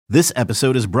This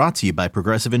episode is brought to you by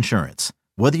Progressive Insurance.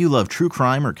 Whether you love true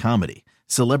crime or comedy,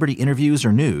 celebrity interviews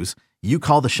or news, you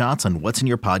call the shots on what's in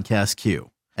your podcast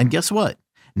queue. And guess what?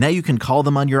 Now you can call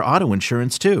them on your auto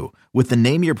insurance too with the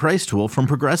Name Your Price tool from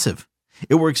Progressive.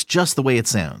 It works just the way it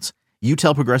sounds. You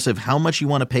tell Progressive how much you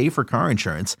want to pay for car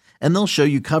insurance, and they'll show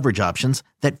you coverage options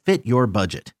that fit your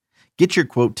budget. Get your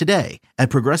quote today at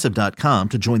Progressive.com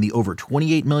to join the over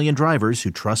 28 million drivers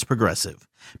who trust Progressive.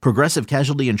 Progressive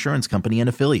Casualty Insurance Company and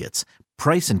Affiliates.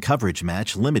 Price and coverage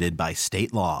match limited by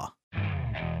state law.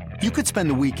 You could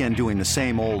spend the weekend doing the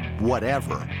same old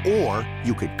whatever, or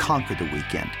you could conquer the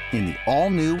weekend in the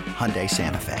all-new Hyundai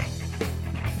Santa Fe.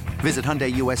 Visit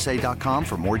HyundaiUSA.com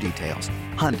for more details.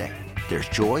 Hyundai, there's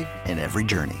joy in every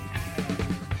journey.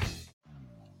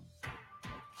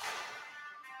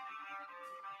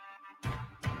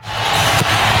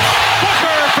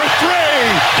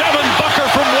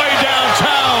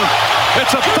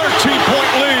 It's a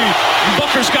 13-point lead.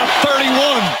 Booker's got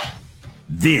 31.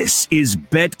 This is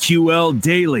BetQL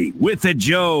Daily with the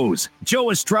Joes, Joe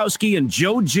Ostrowski and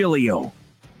Joe Giglio.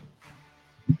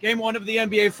 Game 1 of the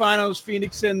NBA Finals,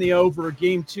 Phoenix and the over.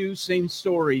 Game 2, same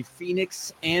story,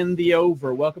 Phoenix and the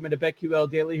over. Welcome into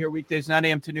BetQL Daily here weekdays 9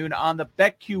 a.m. to noon on the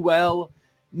BetQL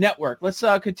Network. Let's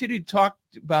continue to talk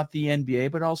about the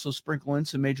NBA, but also sprinkle in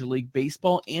some Major League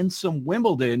Baseball and some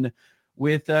Wimbledon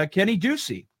with Kenny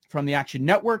Ducey from the Action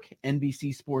Network,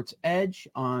 NBC Sports Edge,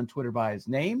 on Twitter by his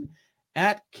name,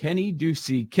 at Kenny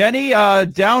Ducey. Kenny,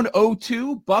 down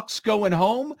 0-2, Bucks going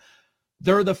home.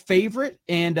 They're the favorite,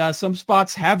 and some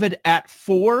spots have it at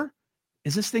 4.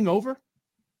 Is this thing over?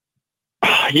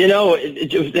 You know,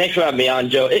 thanks for having me on,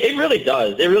 Joe. It really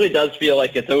does. It really does feel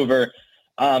like it's over.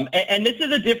 And this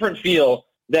is a different feel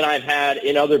than I've had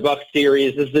in other Bucks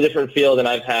series. This is a different feel than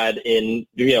I've had in,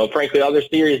 frankly, other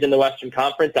series in the Western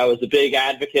Conference. I was a big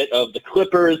advocate of the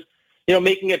Clippers,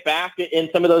 making it back in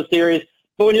some of those series.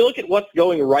 But when you look at what's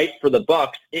going right for the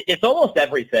Bucks, it's almost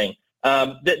everything.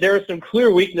 There are some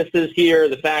clear weaknesses here.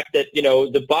 The fact that,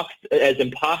 the Bucks, as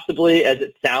impossibly as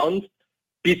it sounds,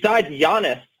 besides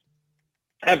Giannis,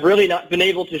 have really not been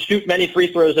able to shoot many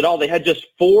free throws at all. They had just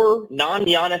 4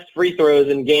 non-Giannis free throws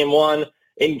in Game 1.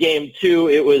 In Game 2,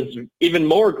 it was even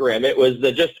more grim. It was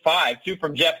just 5, 2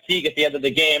 from Jeff Teague at the end of the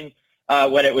game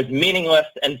when it was meaningless,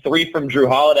 and 3 from Drew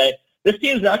Holiday. This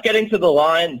team's not getting to the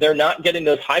line. They're not getting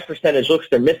those high percentage looks.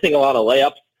 They're missing a lot of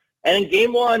layups. And in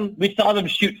Game 1, we saw them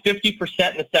shoot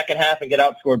 50% in the second half and get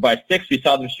outscored by 6. We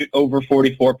saw them shoot over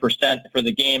 44% for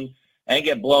the game and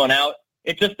get blown out.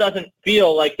 It just doesn't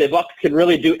feel like the Bucks can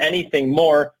really do anything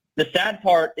more. The sad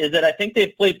part is that I think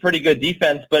they've played pretty good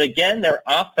defense, but again, their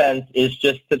offense is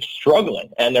just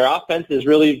struggling, and their offense is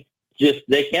really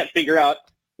they can't figure out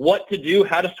what to do,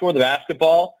 how to score the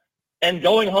basketball. And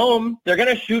going home, they're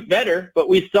going to shoot better, but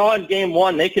we saw in Game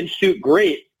 1 they can shoot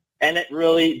great, and it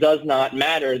really does not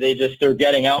matter. They're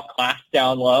getting outclassed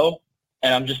down low,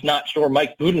 and I'm just not sure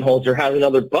Mike Budenholzer has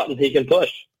another button he can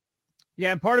push.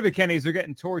 Yeah, and part of it, Kenny, is they're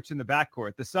getting torched in the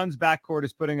backcourt. The Suns' backcourt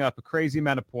is putting up a crazy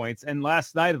amount of points, and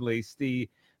last night, at least, the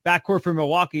backcourt for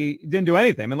Milwaukee didn't do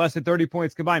anything, less than 30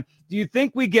 points combined. Do you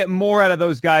think we get more out of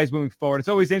those guys moving forward? It's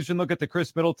always interesting to look at the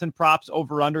Chris Middleton props,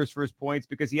 over-unders for his points,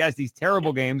 because he has these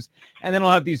terrible games, and then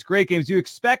he'll have these great games. Do you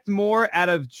expect more out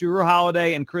of Drew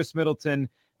Holiday and Chris Middleton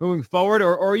moving forward,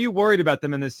 or are you worried about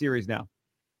them in this series now?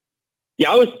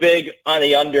 Yeah, I was big on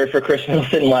the under for Chris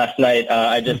Middleton last night.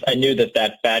 I knew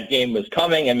that bad game was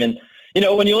coming. I mean,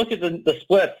 when you look at the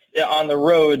splits on the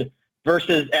road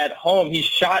versus at home, he's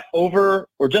shot over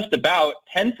or just about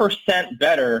 10%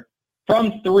 better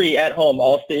from 3 at home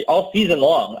all season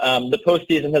long. The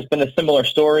postseason has been a similar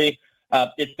story.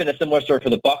 It's been a similar story for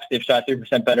the Bucks. They've shot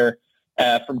 3% better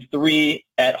from 3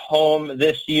 at home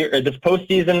this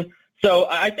postseason. So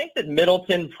I think that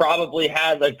Middleton probably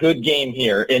has a good game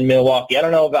here in Milwaukee. I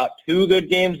don't know about 2 good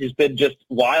games. He's been just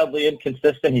wildly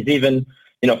inconsistent. He's even,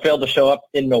 failed to show up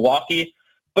in Milwaukee.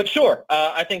 But sure,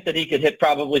 I think that he could hit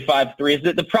probably 5 threes.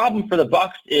 The problem for the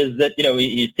Bucks is that,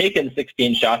 he's taken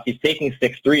 16 shots. He's taking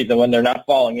 6 threes, and when they're not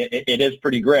falling, it is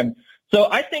pretty grim.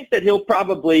 So I think that he'll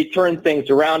probably turn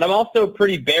things around. I'm also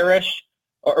pretty bearish,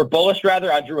 or bullish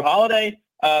rather, on Drew Holiday.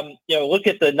 Look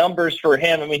at the numbers for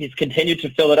him. I mean, he's continued to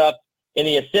fill it up. In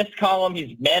the assist column,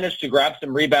 he's managed to grab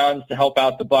some rebounds to help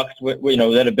out the Bucks,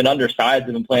 that have been undersized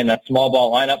and been playing that small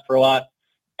ball lineup for a lot.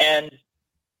 And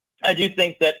I do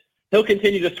think that he'll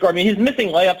continue to score. I mean, he's missing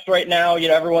layups right now.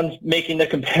 Everyone's making the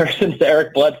comparisons to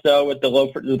Eric Bledsoe with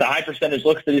the high percentage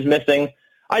looks that he's missing.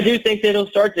 I do think that he'll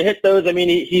start to hit those. I mean,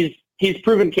 he's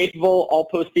proven capable all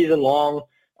postseason long.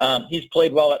 He's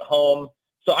played well at home.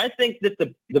 So I think that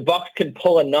the Bucks can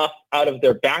pull enough out of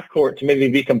their backcourt to maybe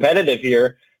be competitive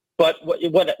here. But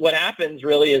what happens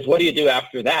really is, what do you do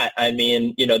after that? I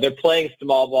mean, they're playing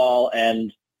small ball,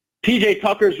 and PJ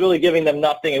Tucker's really giving them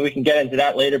nothing, and we can get into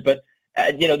that later. But,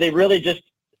 they really just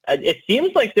it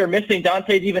seems like they're missing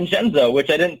Dante DiVincenzo,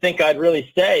 which I didn't think I'd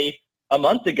really say a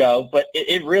month ago, but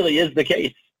it really is the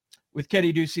case. With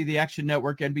Kenny Ducey, the Action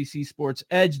Network, NBC Sports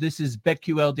Edge. This is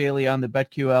BetQL Daily on the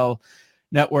BetQL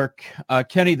Network.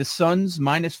 Kenny, the Suns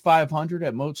minus 500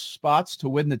 at most spots to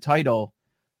win the title.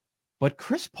 But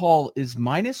Chris Paul is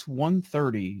minus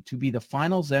 130 to be the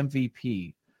finals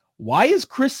MVP. Why is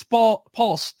Chris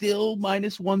Paul still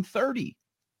minus 130?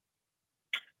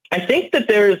 I think that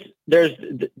there's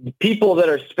people that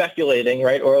are speculating,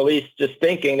 right, or at least just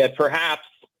thinking that perhaps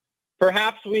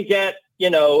we get,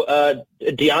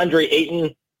 DeAndre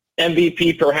Ayton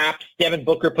MVP, perhaps Devin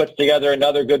Booker puts together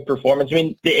another good performance. I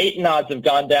mean, the Ayton odds have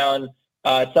gone down.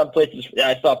 Some places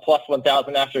I saw plus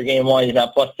 1,000 after game one. He's now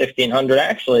plus 1,600.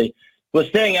 Actually, was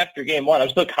saying after game one, I'm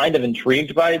still kind of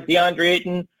intrigued by DeAndre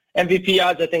Ayton MVP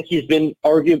odds. I think he's been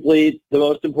arguably the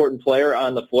most important player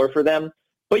on the floor for them.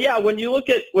 But yeah, when you look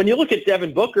at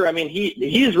Devin Booker, I mean,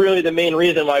 he's really the main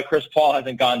reason why Chris Paul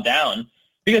hasn't gone down,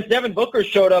 because Devin Booker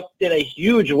showed up in a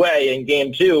huge way in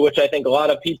game two, which I think a lot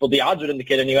of people, the odds would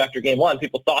indicate on you after game one,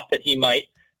 people thought that he might.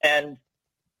 And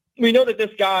we know that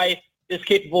this guy is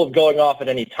capable of going off at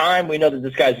any time. We know that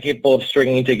this guy is capable of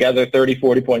stringing together 30,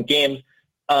 40-point games.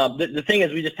 The thing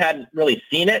is, we just hadn't really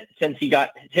seen it since he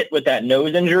got hit with that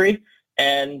nose injury.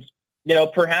 And,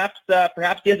 perhaps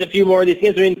he has a few more of these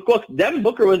games. I mean, look, Devin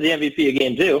Booker was the MVP of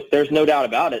game two. There's no doubt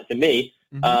about it to me.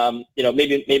 Mm-hmm.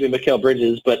 Maybe Mikal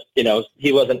Bridges, but,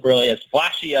 he wasn't really as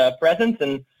flashy a presence.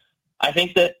 And I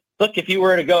think that, look, if he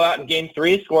were to go out in game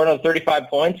three, score another 35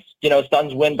 points,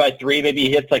 Suns win by 3, maybe he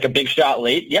hits like a big shot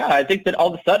late. Yeah, I think that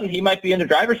all of a sudden he might be in the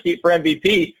driver's seat for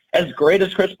MVP, as great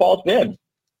as Chris Paul's been.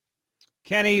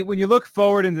 Kenny, when you look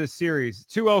forward into the series,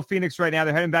 2-0 Phoenix right now,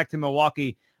 they're heading back to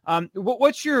Milwaukee.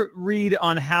 What's your read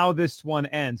on how this one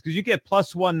ends? Because you get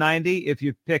plus 190 if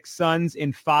you pick Suns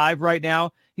in 5 right now.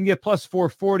 You can get plus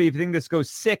 440 if you think this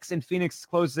goes 6 and Phoenix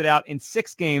closes it out in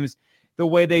 6 games the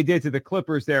way they did to the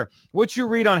Clippers there. What's your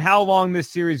read on how long this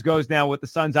series goes now with the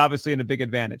Suns obviously in a big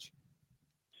advantage?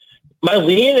 My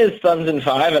lean is Suns in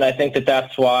 5, and I think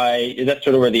that's why that's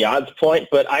sort of where the odds point.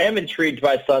 But I am intrigued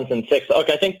by Suns in 6.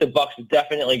 Look, I think the Bucks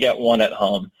definitely get one at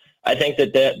home. I think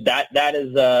that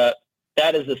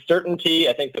is a certainty.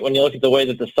 I think that when you look at the way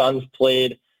that the Suns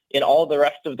played in all the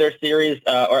rest of their series,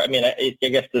 I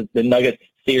guess the Nuggets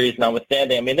series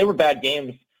notwithstanding, I mean, they were bad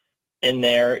games in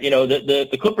there.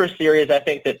 The Clippers series, I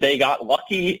think that they got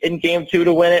lucky in game 2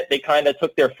 to win it. They kind of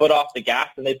took their foot off the gas,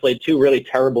 and they played 2 really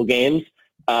terrible games.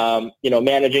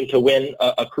 Managing to win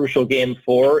a crucial game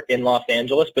 4 in Los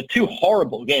Angeles, but 2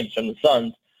 horrible games from the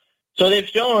Suns. So they've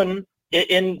shown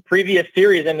in previous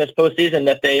series in this postseason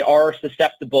that they are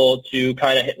susceptible to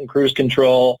kind of hitting cruise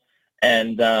control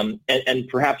and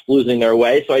perhaps losing their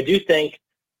way. So I do think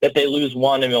that they lose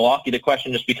 1 in Milwaukee. The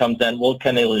question just becomes then, well,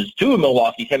 can they lose 2 in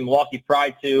Milwaukee? Can Milwaukee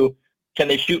fry 2? Can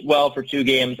they shoot well for 2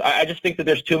 games? I just think that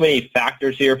there's too many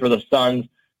factors here for the Suns.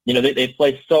 They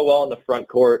played so well in the front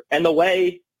court. And the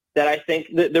way that I think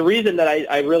the reason that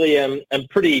I really am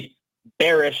pretty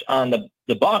bearish on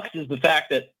the Bucks is the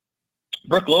fact that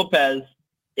Brook Lopez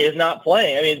is not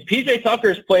playing. I mean, PJ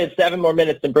Tucker's played 7 more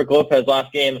minutes than Brook Lopez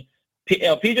last game.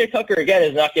 PJ Tucker, again,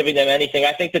 is not giving them anything.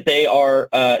 I think that they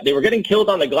were getting killed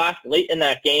on the glass late in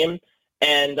that game,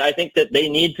 and I think that they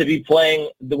need to be playing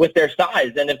with their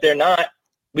size. And if they're not,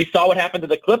 we saw what happened to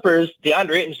the Clippers.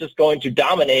 DeAndre Ayton's just going to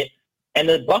dominate. And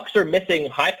the Bucks are missing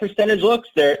high percentage looks.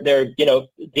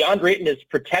 DeAndre Ayton is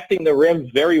protecting the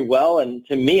rim very well, and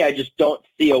to me, I just don't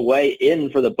see a way in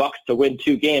for the Bucks to win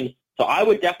 2 games. So I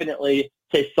would definitely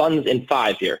say Suns in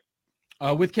 5 here.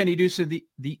 With Kenny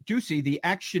Ducey, the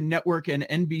Action Network and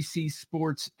NBC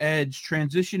Sports Edge,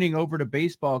 transitioning over to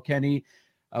baseball. Kenny,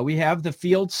 we have the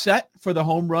field set for the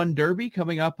Home Run Derby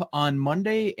coming up on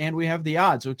Monday, and we have the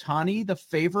odds. Ohtani, the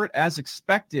favorite as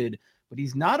expected, but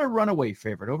he's not a runaway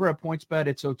favorite. Over at PointsBet,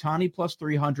 it's Ohtani plus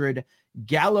 300,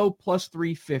 Gallo plus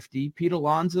 350, Pete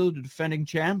Alonso, the defending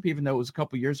champ, even though it was a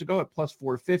couple years ago, at plus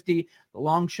 450. The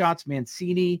long shots,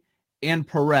 Mancini and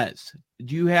Perez.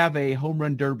 Do you have a home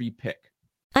run derby pick?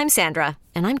 I'm Sandra,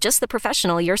 and I'm just the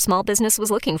professional your small business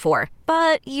was looking for.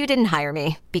 But you didn't hire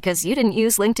me because you didn't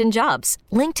use LinkedIn Jobs.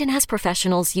 LinkedIn has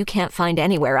professionals you can't find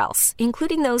anywhere else,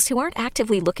 including those who aren't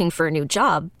actively looking for a new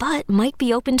job, but might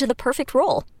be open to the perfect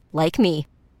role. Like me.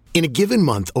 In a given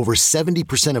month, over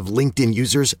 70% of LinkedIn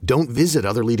users don't visit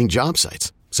other leading job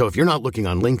sites. So if you're not looking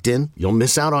on LinkedIn, you'll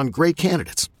miss out on great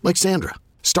candidates like Sandra.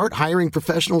 Start hiring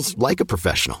professionals like a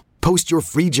professional. Post your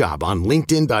free job on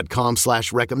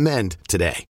linkedin.com/recommend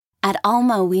today. At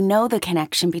Alma, we know the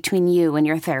connection between you and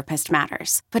your therapist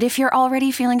matters. But if you're already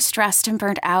feeling stressed and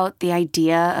burnt out, the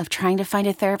idea of trying to find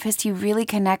a therapist you really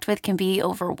connect with can be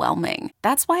overwhelming.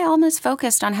 That's why Alma's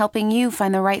focused on helping you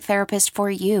find the right therapist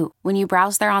for you. When you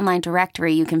browse their online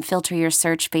directory, you can filter your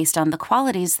search based on the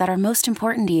qualities that are most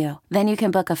important to you. Then you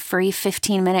can book a free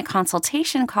 15-minute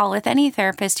consultation call with any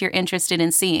therapist you're interested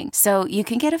in seeing, so you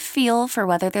can get a feel for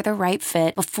whether they're the right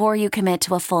fit before you commit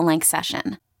to a full-length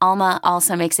session. Alma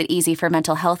also makes it easy for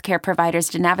mental health care providers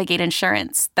to navigate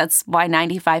insurance. That's why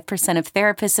 95% of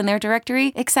therapists in their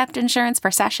directory accept insurance for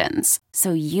sessions,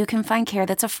 so you can find care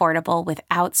that's affordable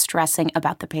without stressing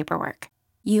about the paperwork.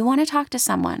 You want to talk to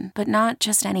someone, but not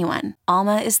just anyone.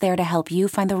 Alma is there to help you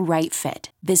find the right fit.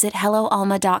 Visit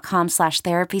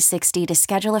helloalma.com/therapy60 to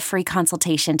schedule a free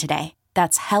consultation today.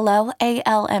 That's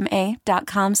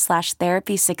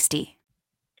helloalma.com/therapy60.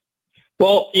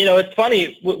 Well, it's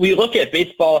funny. We look at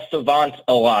Baseball Savant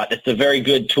a lot. It's a very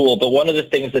good tool. But one of the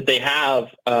things that they have,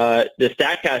 the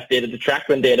StatCast data, the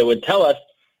TrackMan data would tell us,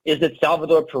 is that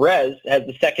Salvador Perez has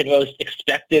the second most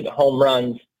expected home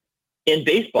runs in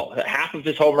baseball. Half of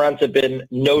his home runs have been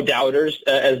no-doubters,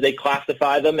 as they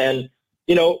classify them. And,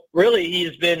 really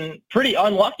he's been pretty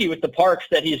unlucky with the parks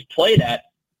that he's played at.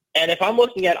 And if I'm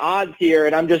looking at odds here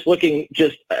and I'm just looking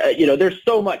there's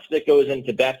so much that goes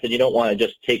into bets and you don't want to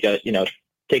just take a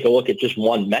look at just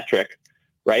one metric,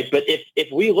 right? But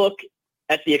if we look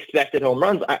at the expected home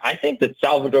runs, I think that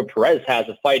Salvador Perez has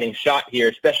a fighting shot here,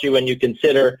 especially when you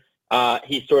consider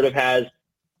he sort of has,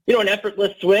 an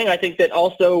effortless swing. I think that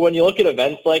also when you look at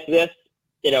events like this,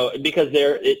 because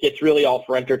it's really all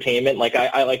for entertainment. Like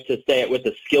I like to say it with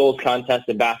the skills contest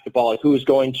in basketball, like who's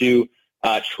going to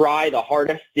try the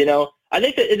hardest, I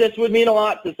think that this would mean a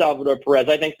lot to Salvador Perez.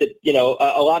 I think that,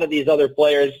 a lot of these other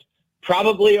players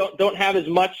probably don't have as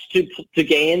much to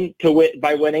gain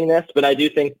by winning this, but I do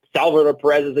think Salvador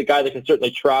Perez is a guy that can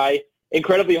certainly try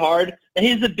incredibly hard, and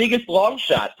he's the biggest long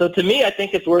shot. So to me, I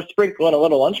think it's worth sprinkling a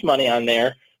little lunch money on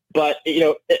there. But,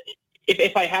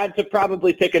 if I had to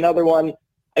probably pick another one,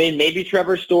 maybe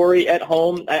Trevor Story at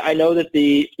home. I know that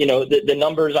the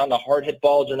numbers on the hard hit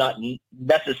balls are not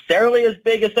necessarily as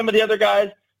big as some of the other guys,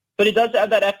 but he does have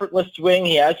that effortless swing.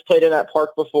 He has played in that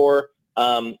park before.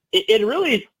 It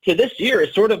really, to this year,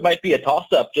 it sort of might be a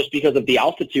toss-up just because of the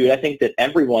altitude. I think that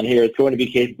everyone here is going to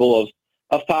be capable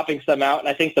of popping some out, and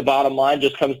I think the bottom line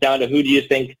just comes down to who do you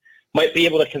think might be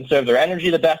able to conserve their energy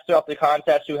the best throughout the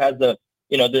contest, who has the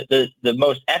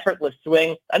most effortless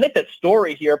swing. I think that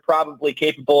Story here probably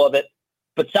capable of it.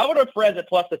 But Salvador Perez at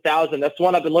plus 1,000, that's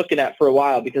one I've been looking at for a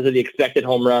while because of the expected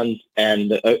home runs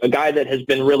and a guy that has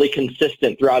been really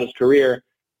consistent throughout his career.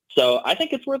 So I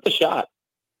think it's worth a shot.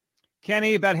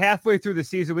 Kenny, about halfway through the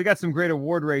season, we got some great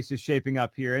award races shaping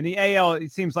up here. In the AL,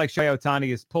 it seems like Shohei Ohtani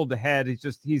has pulled ahead.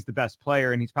 He's the best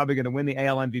player, and he's probably going to win the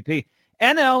AL MVP.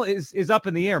 NL is up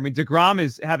in the air. DeGrom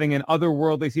is having an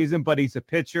otherworldly season, but he's a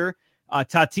pitcher.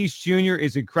 Tatis Jr.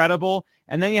 is incredible.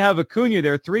 And then you have Acuna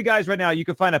there. Three guys right now you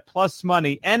can find at plus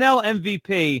money. NL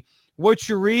MVP, what's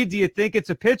your read? Do you think it's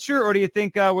a pitcher, or do you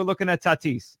think we're looking at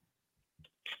Tatis?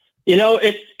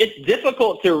 It's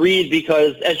difficult to read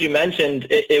because, as you mentioned,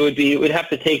 it would have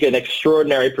to take an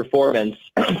extraordinary performance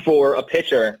for a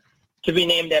pitcher to be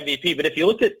named MVP. But if you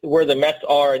look at where the Mets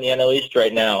are in the NL East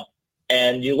right now,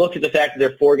 and you look at the fact that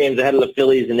they're 4 games ahead of the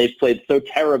Phillies and they've played so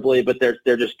terribly, but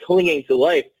they're just clinging to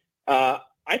life,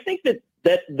 I think that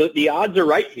the odds are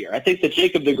right here. I think that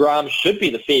Jacob deGrom should be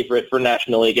the favorite for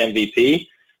National League MVP.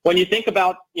 When you think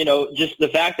about, just the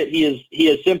fact that he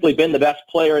has simply been the best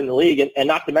player in the league, and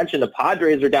not to mention the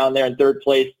Padres are down there in 3rd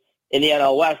place in the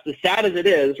NL West, as sad as it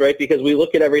is, right, because we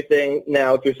look at everything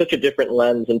now through such a different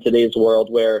lens in today's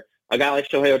world where a guy like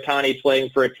Shohei Ohtani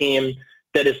playing for a team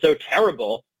that is so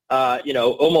terrible,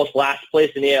 almost last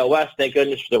place in the AL West, thank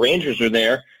goodness the Rangers are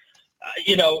there.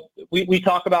 We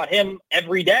talk about him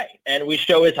every day, and we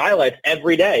show his highlights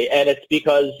every day, and it's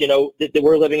because,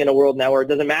 we're living in a world now where it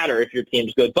doesn't matter if your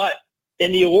team's good. But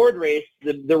in the award race,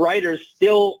 the writers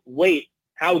still weight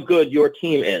how good your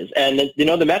team is. And,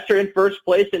 the Mets are in 1st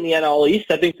place in the NL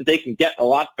East. I think that they can get a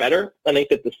lot better. I think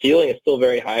that the ceiling is still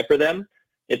very high for them.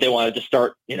 If they wanted to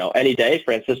start, any day,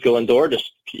 Francisco Lindor,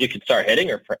 you could start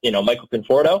hitting, or, Michael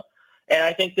Conforto. And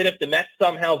I think that if the Mets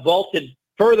somehow vaulted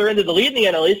further into the lead in the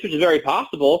NL East, which is very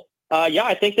possible,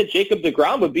 I think that Jacob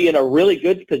deGrom would be in a really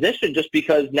good position just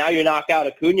because now you knock out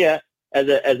Acuna as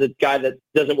a guy that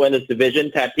doesn't win his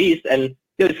division, Tatis, and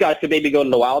these guys could maybe go to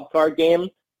the wild card game.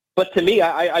 But to me,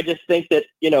 I just think that,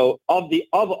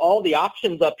 of all the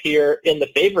options up here in the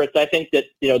favorites, I think that,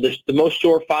 there's the most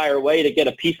surefire way to get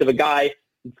a piece of a guy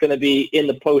is going to be in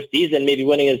the postseason, maybe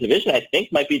winning his division, I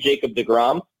think might be Jacob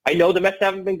deGrom. I know the Mets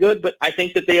haven't been good, but I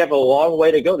think that they have a long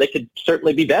way to go. They could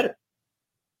certainly be better.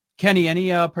 Kenny,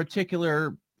 any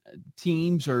particular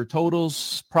teams or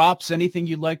totals, props, anything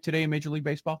you'd like today in Major League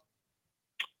Baseball?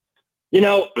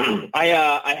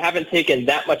 I haven't taken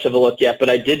that much of a look yet, but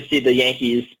I did see the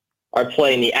Yankees are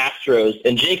playing the Astros,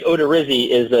 and Jake Odorizzi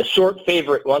is a short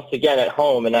favorite once again at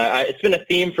home. And it's been a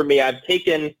theme for me. I've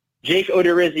taken Jake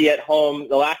Odorizzi at home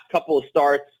the last couple of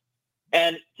starts.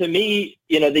 And to me,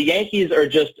 the Yankees are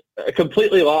just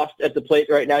completely lost at the plate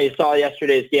right now. You saw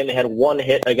yesterday's game. They had one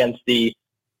hit against the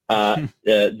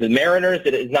Mariners.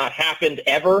 It has not happened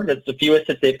ever. That's the fewest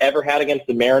hits they've ever had against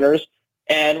the Mariners.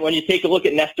 And when you take a look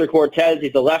at Nestor Cortez,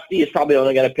 he's a lefty. He's probably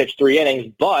only going to pitch 3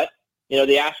 innings, but the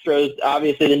Astros,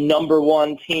 obviously the number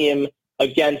one team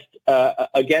against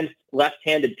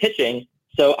left-handed pitching.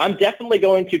 So I'm definitely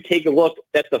going to take a look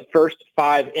at the first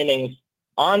 5 innings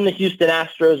on the Houston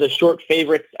Astros as short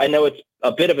favorites. I know it's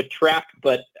a bit of a trap,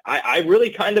 but I really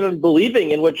kind of am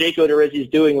believing in what Jake Odorizzi is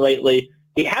doing lately.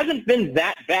 He hasn't been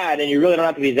that bad, and you really don't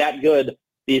have to be that good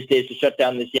these days to shut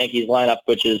down this Yankees lineup,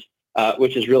 which is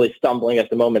really stumbling at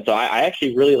the moment. So I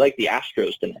actually really like the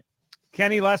Astros tonight.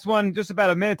 Kenny, last one, just about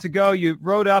a minute to go. You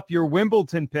wrote up your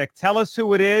Wimbledon pick. Tell us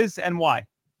who it is and why.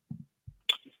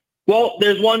 Well,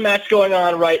 there's one match going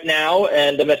on right now,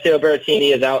 and Matteo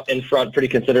Berrettini is out in front pretty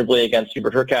considerably against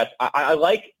Hubert Hurkacz. I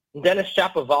like Denis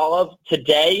Shapovalov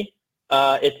today.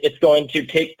 It's going to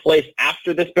take place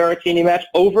after this Berrettini match.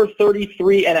 Over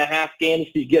 33.5 games.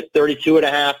 You get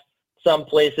 32.5 some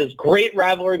places. Great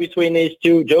rivalry between these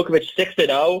two. Djokovic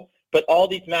 6-0, but all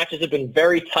these matches have been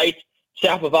very tight.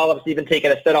 Shapovalov's even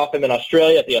taken a set off him in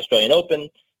Australia at the Australian Open,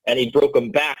 and he broke him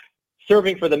back.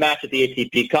 Serving for the match at the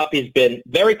ATP Cup, he's been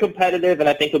very competitive, and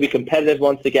I think he'll be competitive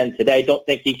once again today. Don't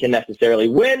think he can necessarily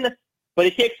win, but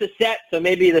he takes the set, so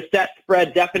maybe the set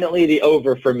spread, definitely the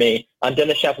over for me on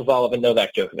Denis Shapovalov and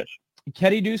Novak Djokovic.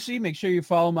 Kenny Ducey, make sure you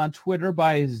follow him on Twitter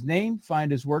by his name.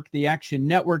 Find his work, The Action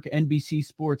Network, NBC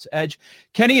Sports Edge.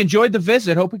 Kenny, enjoyed the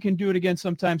visit. Hope we can do it again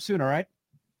sometime soon, all right?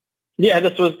 Yeah,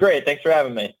 this was great. Thanks for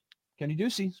having me. Kenny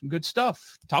Ducey, some good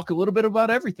stuff. Talk a little bit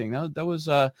about everything. That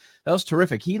was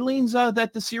terrific. He leans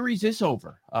that the series is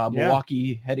over.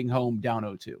 Milwaukee heading home down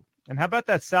 0-2. And how about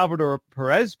that Salvador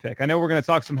Perez pick? I know we're going to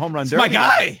talk some home run derby. My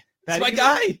guy. That's my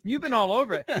guy. You've been all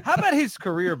over it. How about his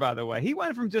career, by the way? He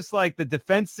went from just like the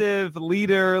defensive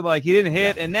leader, like he didn't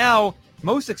hit, and now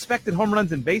most expected home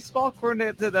runs in baseball,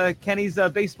 according to the Kenny's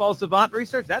baseball savant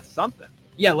research. That's something.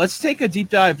 Yeah, let's take a deep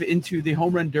dive into the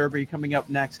home run derby coming up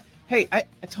next. Hey, I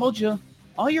told you,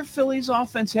 all your Phillies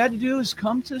offense had to do is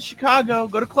come to Chicago,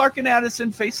 go to Clark and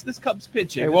Addison, face this Cubs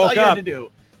pitching. That's all you had to do.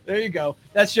 There you go.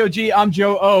 That's Joe G. I'm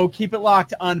Joe O. Keep it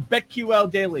locked on BetQL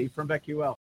Daily from BetQL.